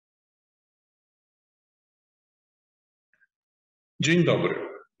Dzień dobry,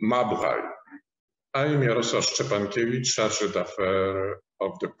 Mabhaj. I am Jarosław Szczepankiewicz, Chargé d'Affaires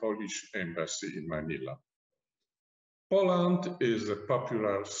of the Polish Embassy in Manila. Poland is a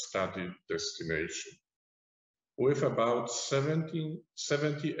popular study destination with about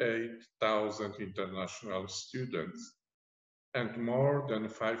 78,000 international students and more than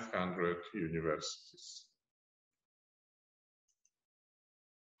 500 universities.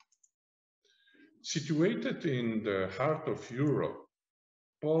 Situated in the heart of Europe,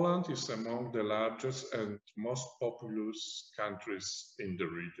 Poland is among the largest and most populous countries in the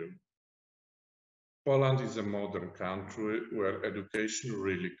region. Poland is a modern country where education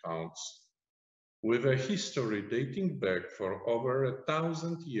really counts. With a history dating back for over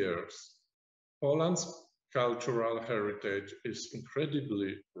 1,000 years, Poland's cultural heritage is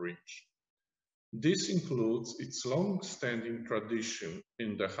incredibly rich. This includes its long-standing tradition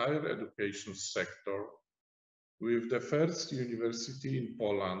in the higher education sector, with the first university in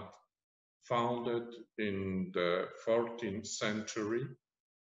Poland founded in the 14th century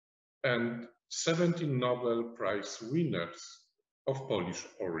and 17 Nobel Prize winners of Polish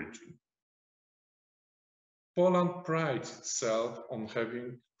origin. Poland prides itself on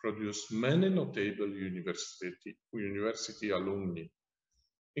having produced many notable university alumni,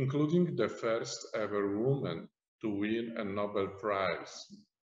 including the first ever woman to win a Nobel Prize,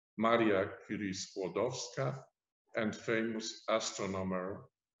 Maria Curie-Skłodowska, and famous astronomer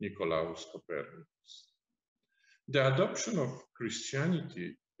Nicolaus Copernicus. The adoption of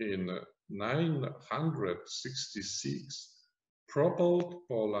Christianity in 966 propelled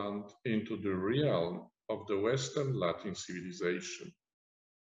Poland into the realm of the Western Latin civilization.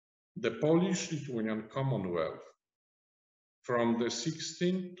 The Polish-Lithuanian Commonwealth from the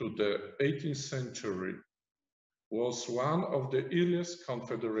 16th to the 18th century was one of the earliest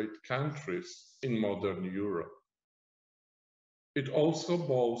confederate countries in modern Europe. It also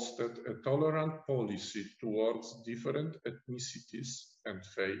boasted a tolerant policy towards different ethnicities and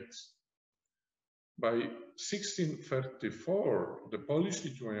faiths. By 1634, the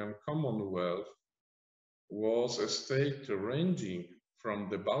Polish-Lithuanian Commonwealth was a state ranging from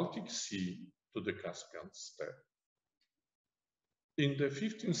the Baltic Sea to the Caspian Steppe. In the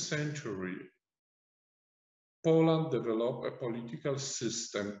 15th century, Poland developed a political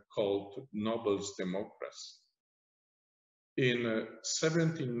system called nobles' democracy. In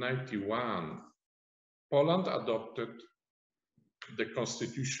 1791, Poland adopted the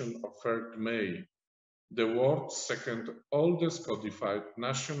Constitution of 3rd May, the world's second oldest codified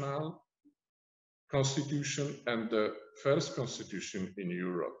national constitution and the first constitution in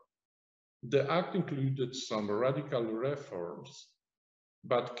Europe. The act included some radical reforms,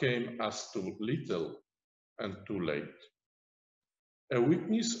 but came as too little and too late. A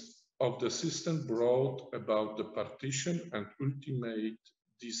weakness of the system brought about the partition and ultimate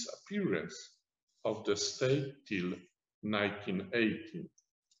disappearance of the state till 1918.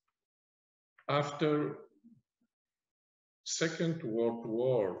 After Second World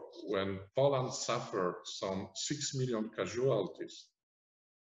War, when Poland suffered some 6 million casualties,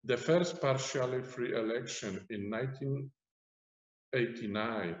 the first partially free election in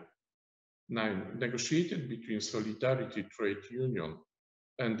 1989 negotiated between Solidarity Trade Union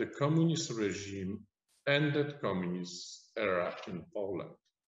and the communist regime ended communist era in Poland.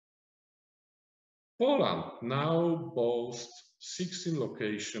 Poland now boasts 16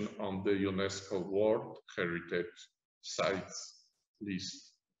 locations on the UNESCO World Heritage Sites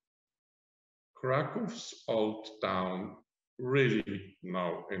list. Krakow's old town really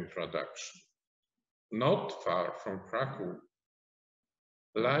no introduction. Not far from Krakow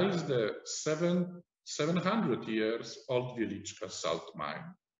lies the 700 years old Wieliczka salt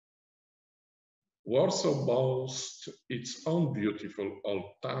mine. Warsaw boasts its own beautiful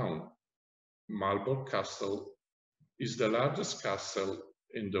old town. Malbork Castle is the largest castle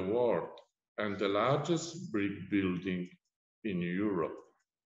in the world and the largest brick building in Europe.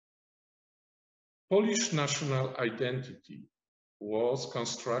 Polish national identity was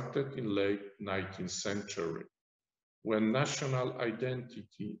constructed in late 19th century, when national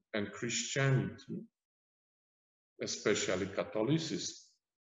identity and Christianity, especially Catholicism,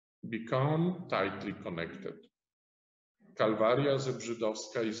 become tightly connected. Kalwaria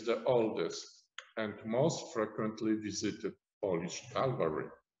Zebrzydowska is the oldest and most frequently visited Polish Calvary.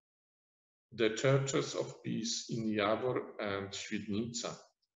 The churches of peace in Jawor and Świdnica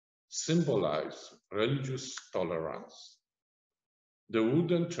symbolize religious tolerance. The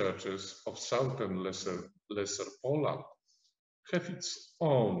wooden churches of southern Lesser Poland have its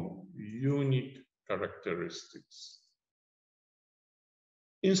own unique characteristics.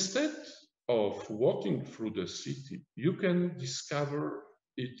 Instead of walking through the city, you can discover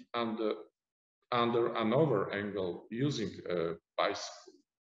it under another angle using a bicycle.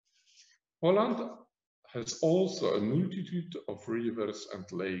 Poland has also a multitude of rivers and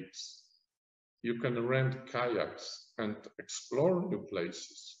lakes. You can rent kayaks and explore new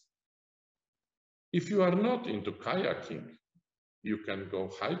places. If you are not into kayaking, you can go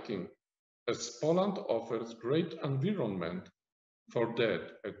hiking, as Poland offers great environment for that,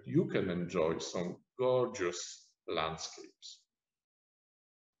 and you can enjoy some gorgeous landscapes.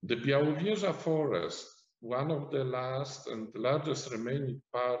 The Białowieża forest, one of the last and largest remaining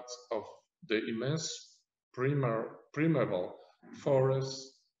parts of the immense primeval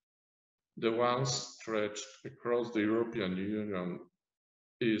forest, the one stretched across the European Union,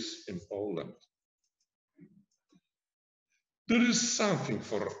 is in Poland. There is something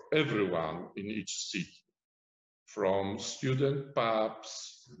for everyone in each city, from student pubs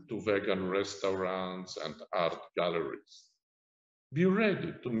to vegan restaurants and art galleries. Be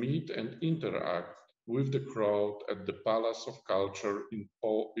ready to meet and interact with the crowd at the Palace of Culture in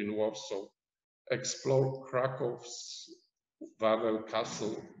Warsaw, explore Krakow's Wawel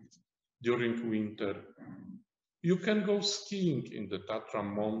Castle during winter. You can go skiing in the Tatra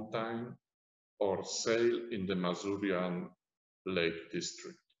mountain or sail in the Mazurian Lake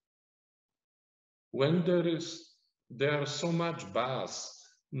District. When there are so much buzz,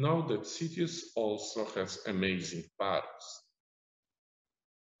 know that cities also has amazing parks.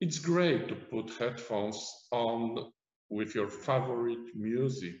 It's great to put headphones on with your favorite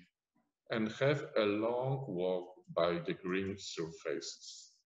music and have a long walk by the green surfaces.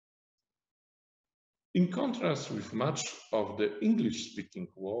 In contrast with much of the English-speaking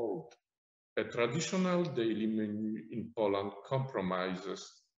world, a traditional daily menu in Poland comprises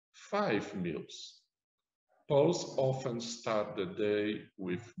 5 meals. Poles often start the day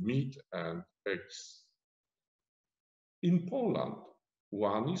with meat and eggs. In Poland,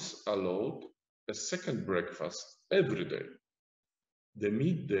 one is allowed a second breakfast every day. The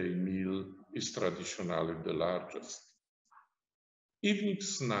midday meal is traditionally the largest. Evening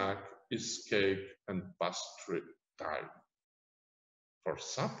snack is cake and pastry time. For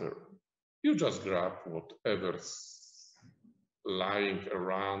supper, you just grab whatever's lying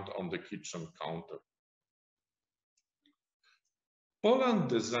around on the kitchen counter. Poland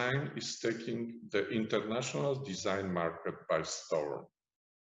design is taking the international design market by storm.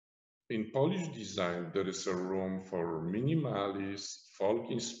 In Polish design, there is a room for minimalist, folk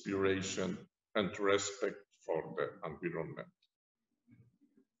inspiration, and respect for the environment.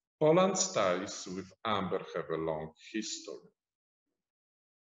 Poland's ties with amber have a long history.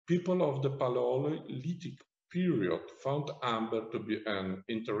 People of the Paleolithic period found amber to be an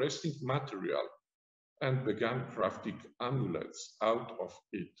interesting material and began crafting amulets out of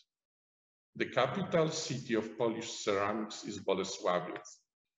it. The capital city of Polish ceramics is Bolesławiec,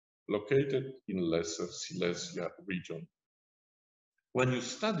 located in Lesser Silesia region. When you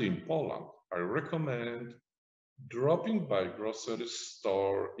study in Poland, I recommend dropping by grocery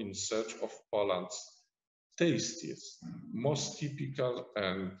store in search of Poland's tastiest, most typical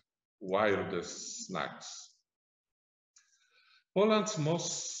and weirdest snacks. Poland's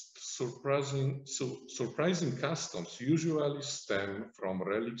most surprising customs usually stem from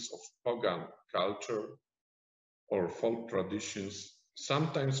relics of pagan culture or folk traditions,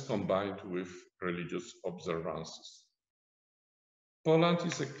 sometimes combined with religious observances. Poland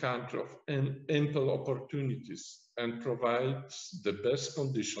is a country of ample opportunities and provides the best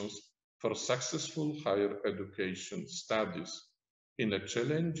conditions for successful higher education studies in a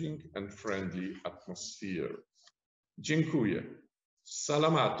challenging and friendly atmosphere. Dziękuję.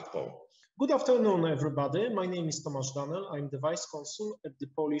 Salamat po. Good afternoon, everybody. My name is Tomasz Danel. I'm the Vice Consul at the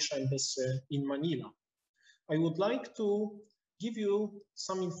Polish Embassy in Manila. I would like to give you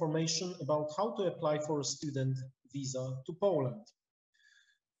some information about how to apply for a student visa to Poland.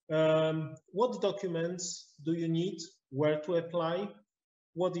 What documents do you need, where to apply,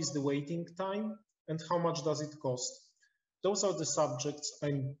 what is the waiting time, and how much does it cost? Those are the subjects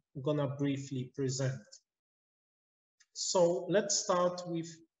I'm gonna briefly present. So let's start with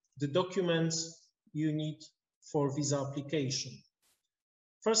the documents you need for visa application.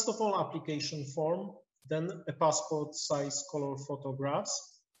 First of all, application form, then a passport size color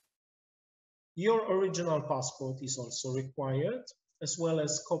photographs. Your original passport is also required, as well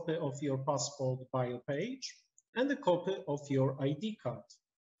as copy of your passport bio page and a copy of your ID card.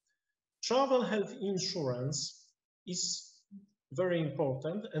 Travel health insurance is very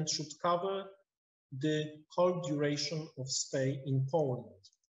important and should cover the whole duration of stay in Poland.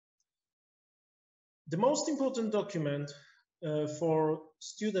 The most important document for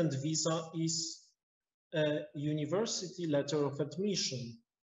student visa is a university letter of admission,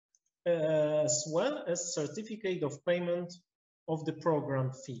 as well as certificate of payment of the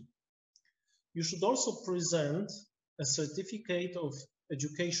program fee. You should also present a certificate of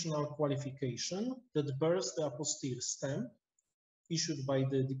educational qualification that bears the apostille stamp issued by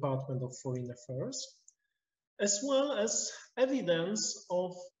the Department of Foreign Affairs, as well as evidence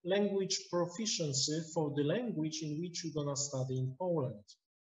of language proficiency for the language in which you're gonna study in Poland.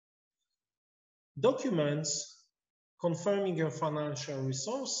 Documents confirming your financial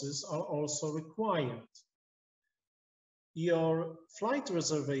resources are also required. Your flight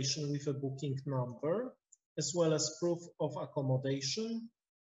reservation with a booking number, as well as proof of accommodation,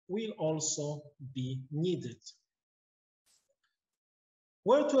 will also be needed.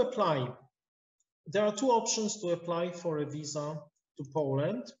 Where to apply? There are two options to apply for a visa to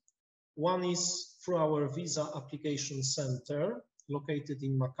Poland. One is through our visa application center located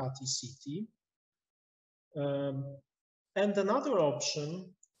in Makati City. And another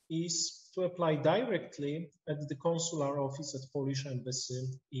option is to apply directly at the consular office at Polish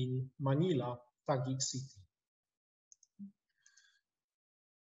Embassy in Manila, Taguig City.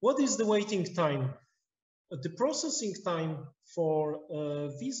 What is the waiting time? The processing time for a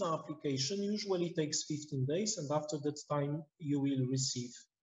visa application usually takes 15 days, and after that time you will receive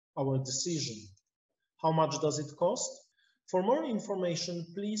our decision. How much does it cost? For more information,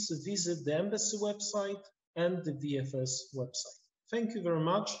 please visit the embassy website and the VFS website. Thank you very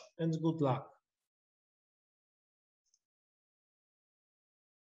much and good luck.